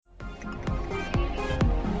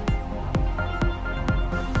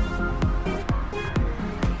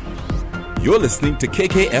You're listening to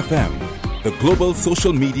KKFM, the Global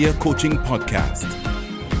Social Media Coaching Podcast.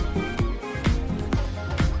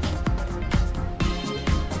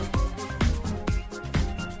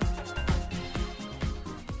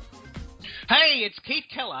 Hey, it's Keith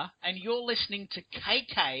Keller, and you're listening to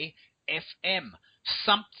KKFM.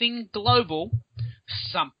 Something global,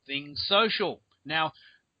 something social. Now,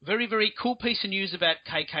 very, very cool piece of news about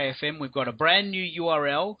KKFM. We've got a brand new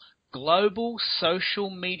URL,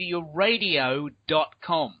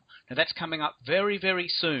 globalsocialmediaradio.com. Now, that's coming up very, very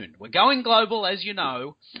soon. We're going global, as you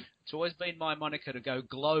know. It's always been my moniker to go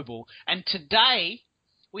global. And today,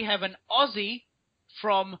 we have an Aussie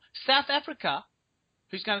from South Africa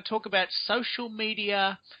who's going to talk about social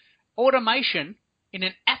media automation in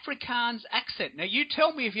an Afrikaans accent. Now, you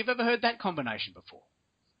tell me if you've ever heard that combination before.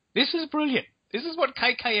 This is brilliant. This is what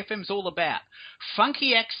KKFM's all about.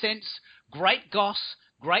 Funky accents, great goss,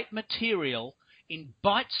 great material in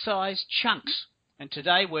bite-sized chunks. And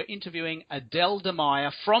today we're interviewing Adele de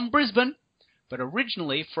Meyer from Brisbane, but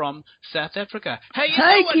originally from South Africa.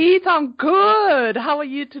 Hey, Keith, I'm good. How are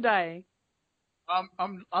you today?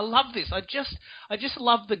 I love this. I just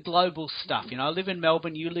love the global stuff. You know, I live in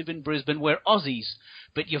Melbourne, you live in Brisbane. We're Aussies,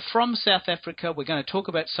 but you're from South Africa. We're going to talk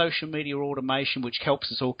about social media automation, which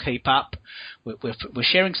helps us all keep up. We're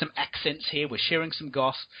sharing some accents here. We're sharing some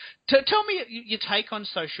goss. Tell me your take on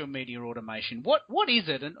social media automation. What is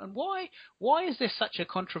it, and why is there such a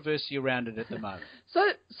controversy around it at the moment?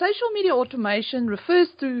 So, social media automation refers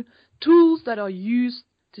to tools that are used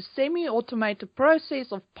to semi-automate the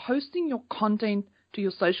process of posting your content to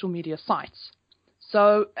your social media sites.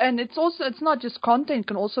 So, and it's not just content, it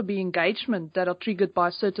can also be engagement that are triggered by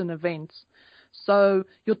certain events. So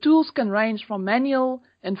your tools can range from manual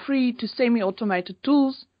and free to semi-automated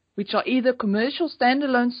tools, which are either commercial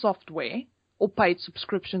standalone software or paid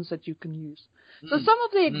subscriptions that you can use. So some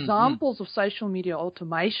of the examples of social media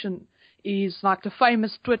automation is like the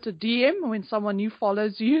famous Twitter DM when someone new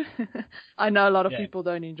follows you. I know a lot of people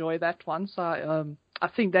don't enjoy that one, so I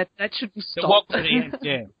think that should be stopped.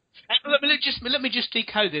 Yeah. Let me just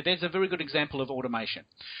decode there. There's a very good example of automation.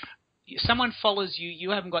 Someone follows you,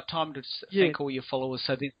 you haven't got time to thank all your followers,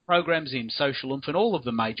 so there's programs in Social Oomph and all of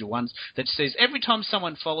the major ones that says every time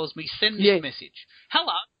someone follows me, send this message.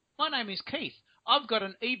 Hello, my name is Keith. I've got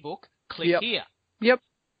an ebook, click here. Yep.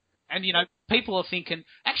 And, you know, people are thinking,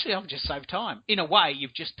 actually, I've just saved time. In a way,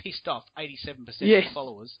 you've just pissed off 87% of your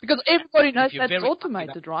followers. Because everybody knows that's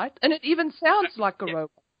automated, right? And it even sounds like a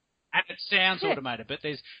robot. And it sounds automated, but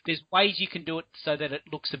there's ways you can do it so that it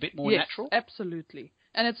looks a bit more natural. Absolutely.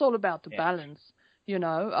 And it's all about the balance, you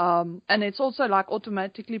know. And it's also like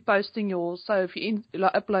automatically posting so if you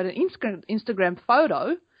upload an Instagram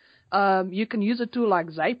photo, you can use a tool like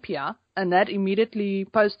Zapier, and that immediately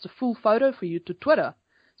posts a full photo for you to Twitter.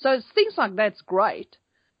 So things like that's great.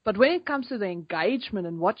 But when it comes to the engagement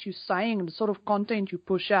and what you're saying and the sort of content you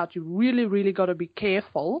push out, you really, really got to be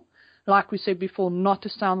careful, like we said before, not to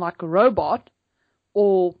sound like a robot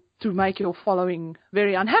or to make your following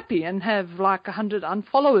very unhappy and have like 100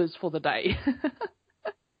 unfollowers for the day.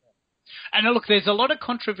 And look, there's a lot of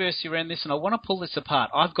controversy around this, and I want to pull this apart.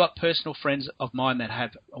 I've got personal friends of mine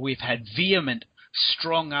that we've had vehement,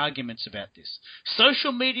 strong arguments about this.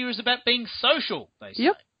 Social media is about being social, they say.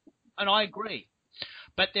 Yep. And I agree.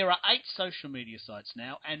 But there are 8 social media sites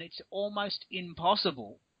now, and it's almost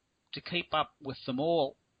impossible to keep up with them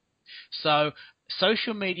all. So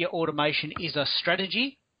social media automation is a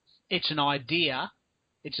strategy. It's an idea.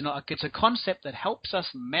 It's a concept that helps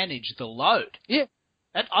us manage the load. Yeah.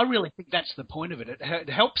 I really think that's the point of it. It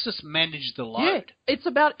helps us manage the load. Yeah. It's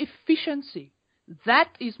about efficiency.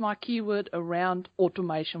 That is my keyword around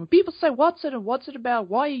automation. When people say, what's it about?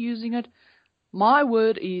 Why are you using it? My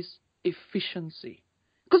word is efficiency.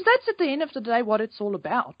 Because that's at the end of the day what it's all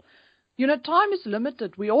about. You know, time is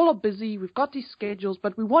limited. We all are busy. We've got these schedules,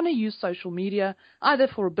 but we want to use social media either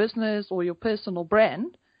for a business or your personal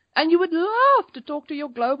brand. And you would love to talk to your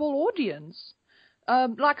global audience.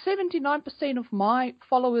 Like 79% of my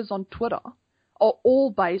followers on Twitter are all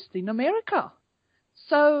based in America.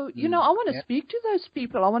 So, you know, I want to speak to those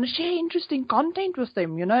people. I want to share interesting content with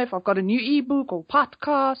them. You know, if I've got a new ebook or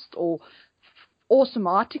podcast or awesome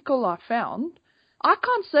article I found, I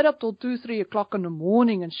can't sit up till 2, 3 o'clock in the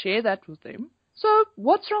morning and share that with them. So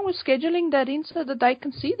what's wrong with scheduling that in so that they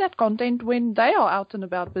can see that content when they are out and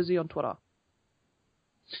about busy on Twitter?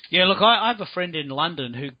 Yeah, look, I have a friend in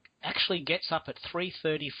London who actually gets up at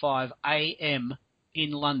 3:35 a.m.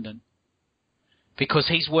 in London because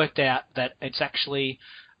he's worked out that it's actually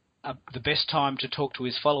the best time to talk to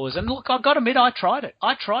his followers. And look, I've got to admit, I tried it.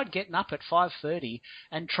 I tried getting up at 5:30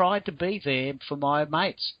 and tried to be there for my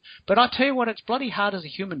mates. But I tell you what, it's bloody hard as a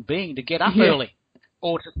human being to get up early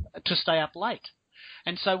or to stay up late.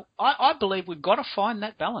 And so I believe we've got to find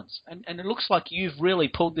that balance. And it looks like you've really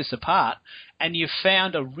pulled this apart and you've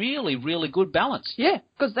found a really, really good balance. Yeah,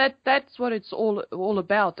 because that's what it's all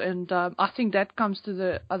about. And I think that comes to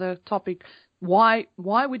the other topic. Why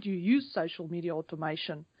would you use social media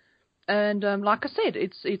automation? And like I said,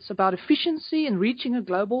 it's about efficiency and reaching a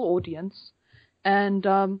global audience.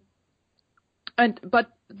 But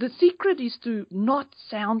the secret is to not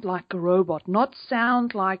sound like a robot, not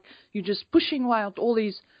sound like you're just pushing out all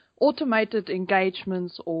these automated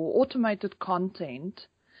engagements or automated content.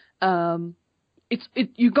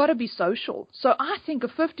 You got to be social. So I think a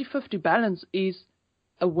 50-50 balance is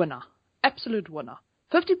a winner, absolute winner.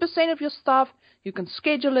 50% of your stuff, you can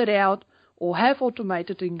schedule it out or have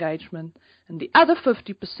automated engagement. And the other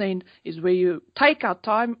 50% is where you take out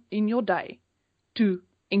time in your day to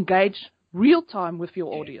engage real time with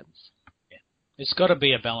your audience. Yeah. It's got to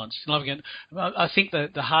be a balance. I think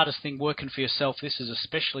the hardest thing working for yourself, this is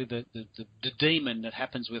especially the demon that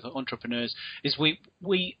happens with entrepreneurs, is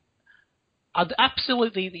we are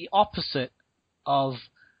absolutely the opposite of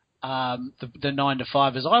the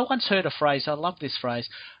 9-to-5ers. I once heard a phrase, I love this phrase,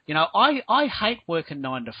 I hate working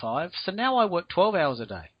 9 to 5, so now I work 12 hours a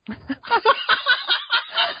day.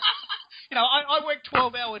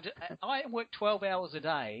 I work 12 hours a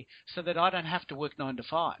day so that I don't have to work 9 to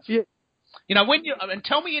 5. Yeah. And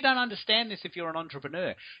tell me you don't understand this if you're an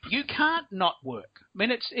entrepreneur. You can't not work. I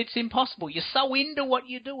mean, it's impossible. You're so into what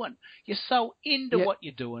you're doing. What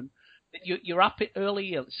you're doing that you're up early,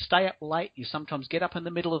 you stay up late, you sometimes get up in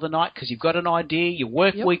the middle of the night because you've got an idea, you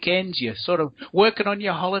work weekends, you're sort of working on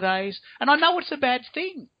your holidays. And I know it's a bad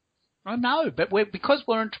thing. I know, but because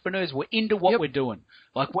we're entrepreneurs, we're into what we're doing.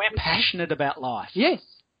 Like, we're passionate about life. Yes.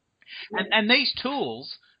 And these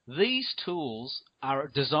tools are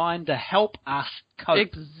designed to help us cope.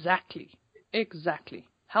 Exactly.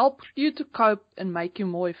 Help you to cope and make you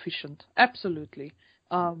more efficient. Absolutely.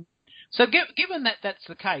 So given that that's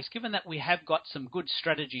the case, given that we have got some good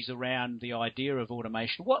strategies around the idea of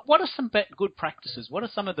automation, what are some good practices? What are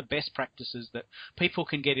some of the best practices that people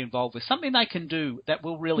can get involved with? Something they can do that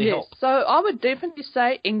will really help? So I would definitely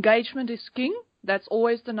say engagement is king. That's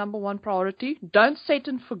always the number one priority. Don't set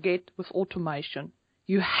and forget with automation.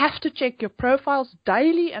 You have to check your profiles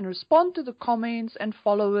daily and respond to the comments and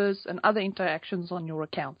followers and other interactions on your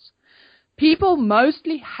accounts. People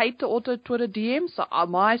mostly hate the auto Twitter DM, so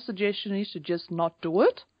my suggestion is to just not do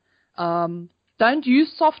it. Don't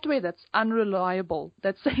use software that's unreliable,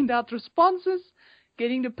 that send out responses,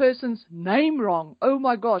 getting the person's name wrong. Oh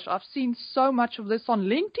my gosh, I've seen so much of this on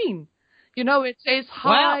LinkedIn. It says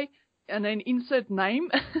hi and then insert name.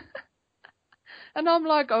 And I'm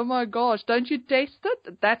like, oh my gosh, don't you test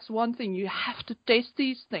it? That's one thing. You have to test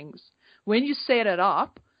these things. When you set it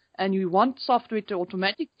up, and you want software to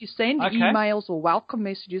automatically send emails or welcome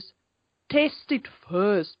messages, test it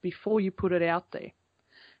first before you put it out there.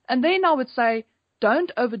 And then I would say,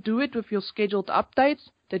 don't overdo it with your scheduled updates,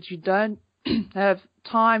 that you don't have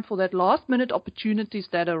time for that last-minute opportunities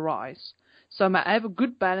that arise. So have a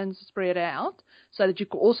good balance spread out so that you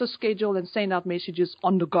can also schedule and send out messages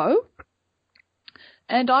on the go.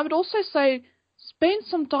 And I would also say, spend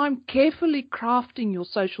some time carefully crafting your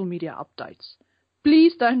social media updates.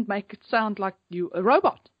 Please don't make it sound like you're a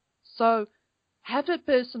robot. So have a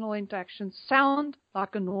personal interaction, sound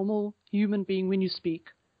like a normal human being when you speak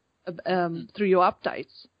through your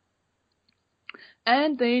updates.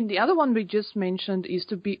 And then the other one we just mentioned is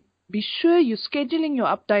to be sure you're scheduling your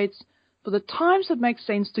updates for the times that make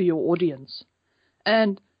sense to your audience.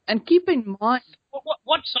 And keep in mind...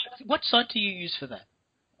 What site do you use for that?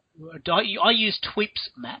 I use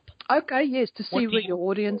Tweeps Map. Okay, yes, to see where your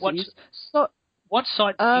audience is. So, what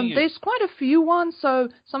site do you use? There's quite a few ones. So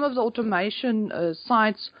some of the automation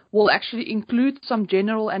sites will actually include some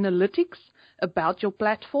general analytics about your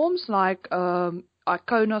platforms, like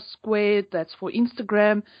Icona Squared, that's for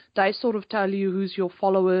Instagram. They sort of tell you who's your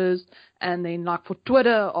followers. And then like for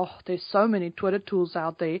Twitter, there's so many Twitter tools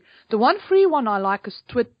out there. The one free one I like is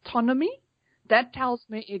Twitonomy. That tells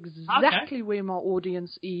me exactly where my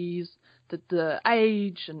audience is, the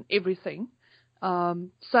age and everything.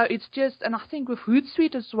 So it's just, and I think with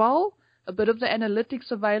Hootsuite as well, a bit of the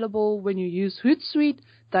analytics available when you use Hootsuite.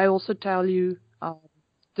 They also tell you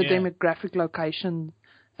the demographic location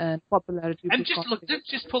and popularity. And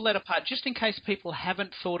just pull that apart, just in case people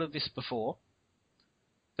haven't thought of this before,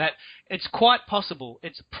 that it's quite possible,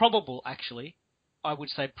 it's probable actually, I would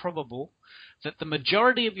say probable, that the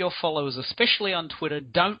majority of your followers, especially on Twitter,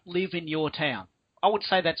 don't live in your town. I would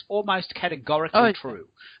say that's almost categorically true.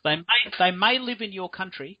 They may live in your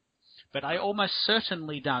country, but they almost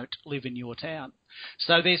certainly don't live in your town.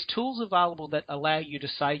 So there's tools available that allow you to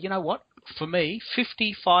say, you know what, for me,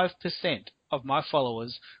 55% of my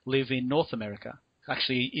followers live in North America,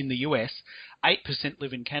 actually in the US, 8%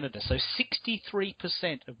 live in Canada. So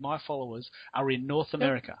 63% of my followers are in North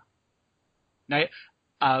America. Now,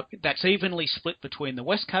 that's evenly split between the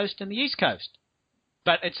West Coast and the East Coast.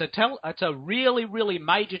 But it's a really, really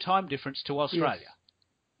major time difference to Australia.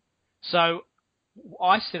 Yes. So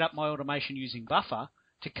I set up my automation using Buffer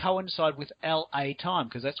to coincide with LA time,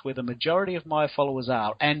 because that's where the majority of my followers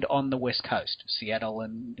are, and on the West Coast, Seattle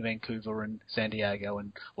and Vancouver and San Diego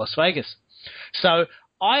and Las Vegas. So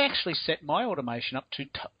I actually set my automation up to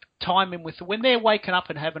time in with when they're waking up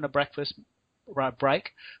and having a breakfast break,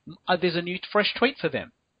 there's a new fresh tweet for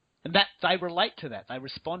them. And that they relate to that. They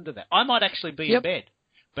respond to that. I might actually be in bed,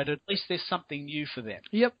 but at least there's something new for them.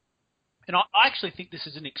 Yep. And I actually think this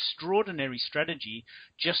is an extraordinary strategy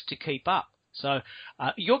just to keep up. So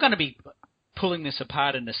you're going to be pulling this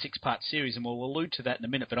apart in a 6-part series, and we'll allude to that in a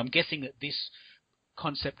minute, but I'm guessing that this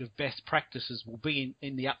concept of best practices will be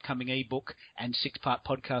in the upcoming ebook and 6-part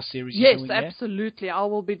podcast series. Yes, absolutely. I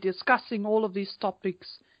will be discussing all of these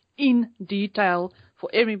topics in detail for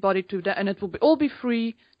everybody to, and it will all be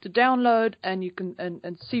free to download, and you can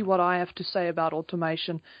and see what I have to say about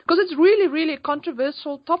automation, because it's really, really a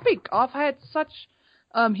controversial topic. I've had such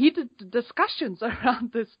heated discussions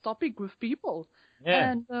around this topic with people.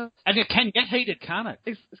 Yeah. And it can get heated, can't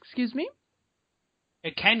it? Excuse me?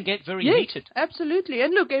 It can get very heated. Absolutely.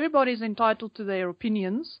 And look, everybody's entitled to their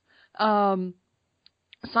opinions. Some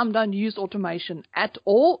don't use automation at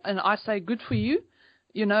all, and I say good for you.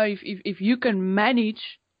 You know, if you can manage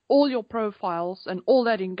all your profiles and all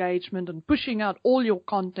that engagement and pushing out all your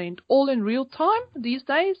content all in real time these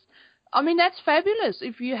days, I mean, that's fabulous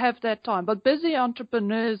if you have that time. But busy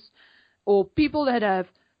entrepreneurs or people that have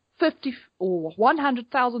 50 or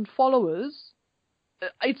 100,000 followers,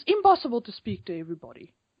 it's impossible to speak to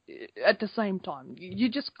everybody at the same time. You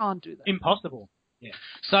just can't do that. Impossible. Yeah.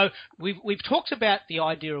 So we've talked about the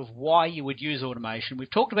idea of why you would use automation.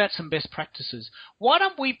 We've talked about some best practices. Why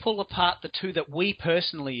don't we pull apart the two that we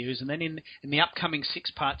personally use, and then in the upcoming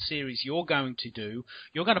 6-part series you're going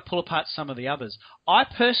to pull apart some of the others. I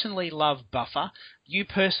personally love Buffer. You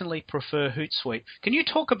personally prefer Hootsuite. Can you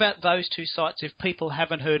talk about those two sites if people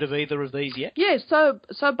haven't heard of either of these yet? Yes. So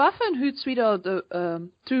Buffer and Hootsuite are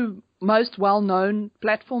the two most well-known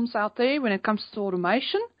platforms out there when it comes to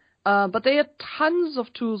automation. But there are tons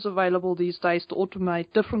of tools available these days to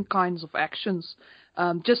automate different kinds of actions.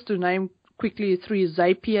 Just to name quickly 3: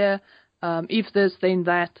 Zapier, If This Then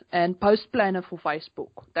That, and Post Planner for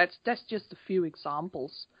Facebook. That's just a few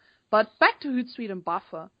examples. But back to Hootsuite and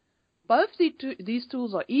Buffer. Both these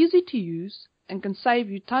tools are easy to use and can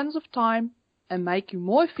save you tons of time and make you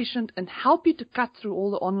more efficient and help you to cut through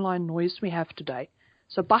all the online noise we have today.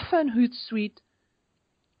 So Buffer and Hootsuite,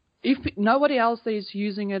 if nobody else is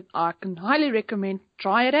using it, I can highly recommend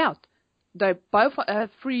try it out. They both have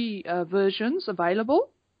free versions available,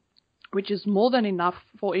 which is more than enough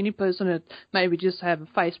for any person that maybe just have a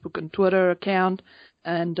Facebook and Twitter account.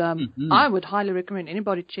 And I would highly recommend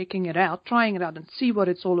anybody checking it out, trying it out, and see what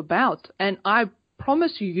it's all about. And I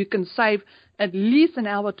promise you can save at least an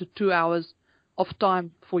hour to 2 hours of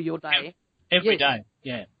time for your day. Every day,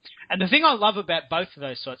 yeah. And the thing I love about both of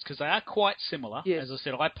those sites, because they are quite similar, as I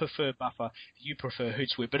said, I prefer Buffer, you prefer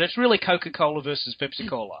Hootsuite, but it's really Coca-Cola versus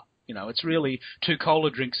Pepsi-Cola. You know, it's really two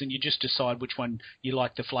cola drinks, and you just decide which one you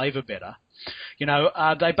like the flavour better. You know,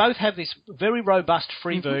 they both have this very robust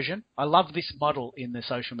free version. I love this model in the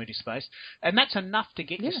social media space, and that's enough to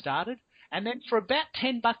get you started. And then for about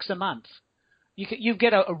 $10 a month, you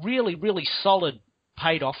get a really, really solid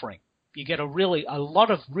paid offering. You get a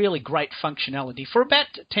lot of really great functionality for about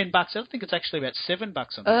 $10. I think it's actually about $7 a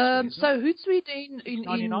month. So Hootsuite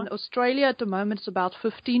in Australia at the moment is about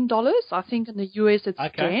 $15. I think in the US it's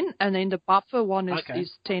 $10, and then the Buffer one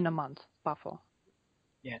is $10 a month. Buffer.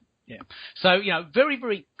 Yeah. So, you know, very,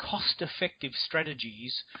 very cost-effective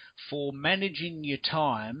strategies for managing your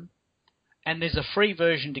time, and there's a free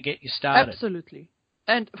version to get you started. Absolutely.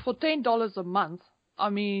 And for $10 a month, I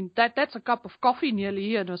mean, that's a cup of coffee nearly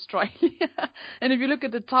here in Australia. And if you look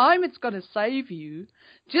at the time it's going to save you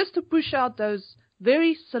just to push out those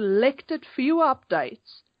very selected few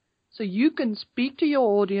updates so you can speak to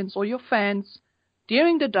your audience or your fans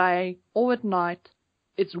during the day or at night,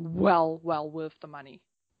 it's well worth the money.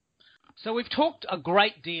 So we've talked a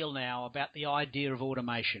great deal now about the idea of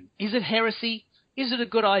automation. Is it heresy? Is it a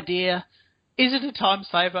good idea? Is it a time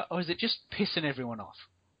saver? Or is it just pissing everyone off?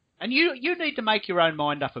 And you need to make your own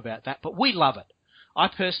mind up about that, but we love it. I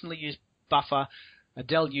personally use Buffer.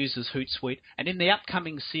 Adele uses Hootsuite. And in the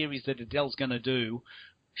upcoming series that Adele's going to do,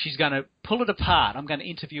 she's going to pull it apart. I'm going to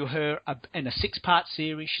interview her in a 6-part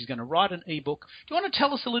series. She's going to write an ebook. Do you want to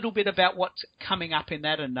tell us a little bit about what's coming up in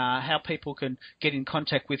that and how people can get in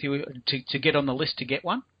contact with you to get on the list to get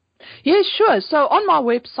one? Yeah, sure. So on my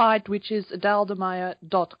website, which is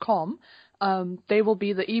adeldemeyer.com, there will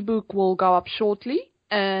be the ebook will go up shortly.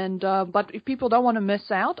 And but if people don't want to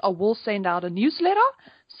miss out, I will send out a newsletter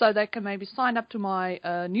so they can maybe sign up to my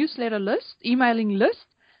newsletter list, emailing list.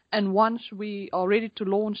 And once we are ready to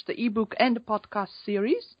launch the ebook and the podcast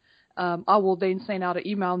series, I will then send out an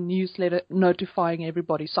email newsletter notifying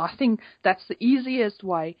everybody. So I think that's the easiest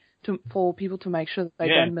way for people to make sure that they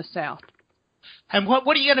don't miss out. And what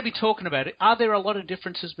are you going to be talking about? Are there a lot of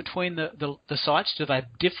differences between the sites? Do they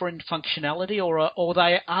differ in functionality, or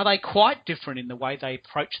are they quite different in the way they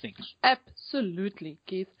approach things? Absolutely,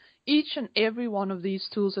 Keith. Each and every one of these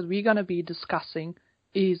tools that we're going to be discussing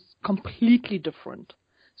is completely different.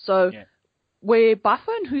 So where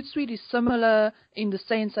Buffer and Hootsuite is similar in the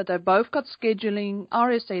sense that they both got scheduling,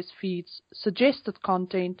 RSS feeds, suggested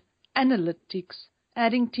content, analytics,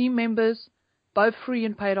 adding team members, both free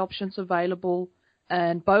and paid options available,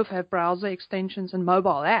 and both have browser extensions and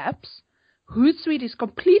mobile apps. Hootsuite is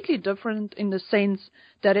completely different in the sense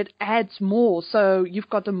that it adds more. So you've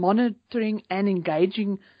got the monitoring and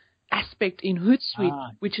engaging aspect in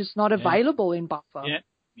Hootsuite, which is not available in Buffer. Yeah.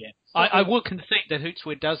 Yeah, so, I will concede that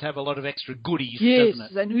Hootsuite does have a lot of extra goodies, doesn't it?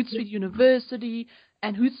 Yes, and Hootsuite University,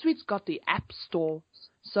 and Hootsuite's got the App Store,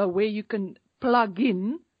 so where you can plug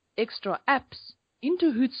in extra apps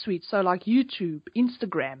into Hootsuite, so like YouTube,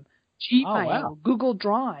 Instagram, Gmail, Google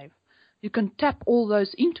Drive. You can tap all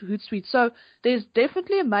those into Hootsuite. So there's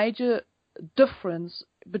definitely a major difference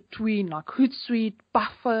between like Hootsuite,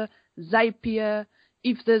 Buffer, Zapier,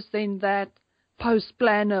 If This Then That, Post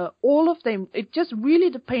Planner, all of them. It just really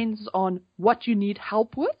depends on what you need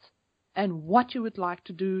help with and what you would like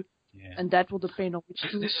to do, and that will depend on which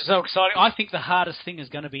tool. This is so exciting. I think the hardest thing is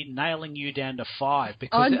going to be nailing you down to 5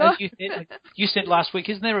 because, as you said last week,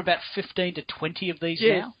 isn't there about 15 to 20 of these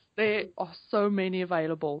now? There are so many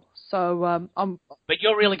available. So But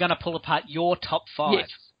you're really going to pull apart your top 5. Yes.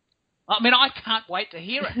 I mean, I can't wait to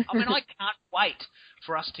hear it. I mean, I can't wait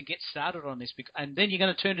for us to get started on this. And then you're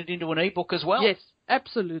going to turn it into an ebook as well. Yes,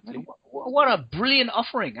 absolutely. What a brilliant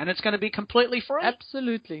offering. And it's going to be completely free.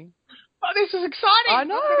 Absolutely. Oh, this is exciting. I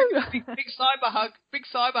know. Big cyber hug. Big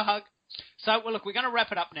cyber hug. So, well, look, we're going to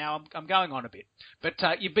wrap it up now. I'm going on a bit. But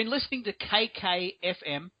you've been listening to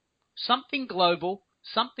KKFM, something global,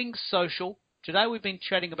 something social. Today we've been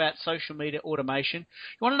chatting about social media automation. You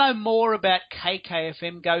want to know more about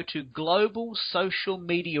KKFM, go to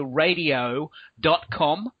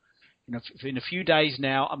globalsocialmediaradio.com. In a few days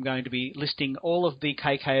now, I'm going to be listing all of the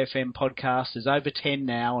KKFM podcasts. There's over 10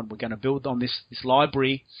 now, and we're going to build on this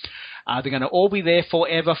library. They're going to all be there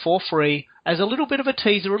forever for free as a little bit of a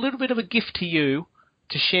teaser, a little bit of a gift to you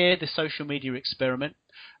to share the social media experiment.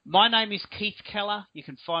 My name is Keith Keller. You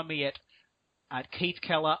can find me at Keith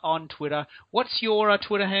Keller on Twitter. What's your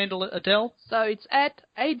Twitter handle, Adele? So it's at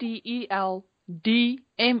ADELDMEYER,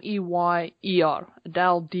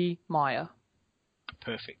 Adele D. Meyer.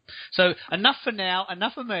 Perfect. So enough for now,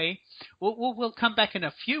 enough of me. We'll come back in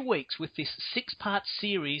a few weeks with this 6-part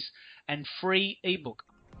series and free ebook.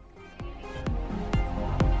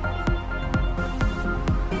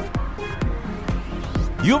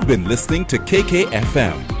 You've been listening to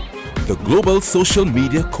KKFM, the Global Social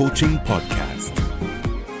Media Coaching Podcast.